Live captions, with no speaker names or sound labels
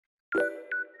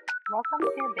Welcome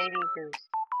to BabyGoose.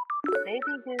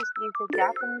 BabyGoose is a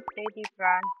Japanese baby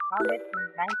brand founded in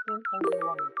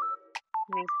 1981.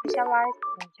 We specialize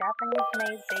in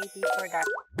Japanese-made baby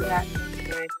products that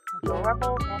include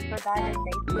adorable embroidered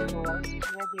baby clothes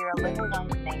with your little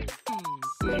one's name,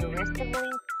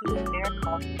 irresistibly their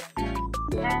costumes,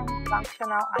 and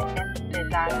functional items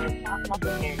designed with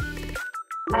atmosphere.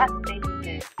 At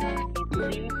BabyGoose, we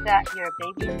believe that your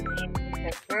baby's name is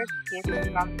the first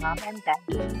gift from mom and dad,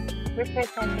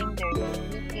 representing their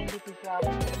unique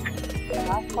individuality.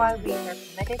 That's why we are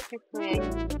committed to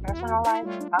creating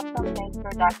personalized, custom-made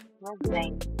products with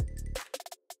names.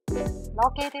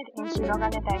 Located in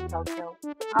Shirokanedai, Tokyo,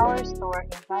 our store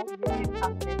invites you to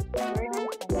come to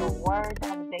experience the world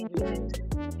of BabyGoose.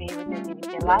 We would be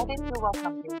delighted to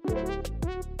welcome you.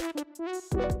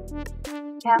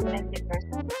 Can't miss in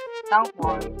person? Don't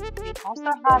worry, we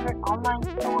also have an online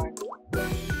store.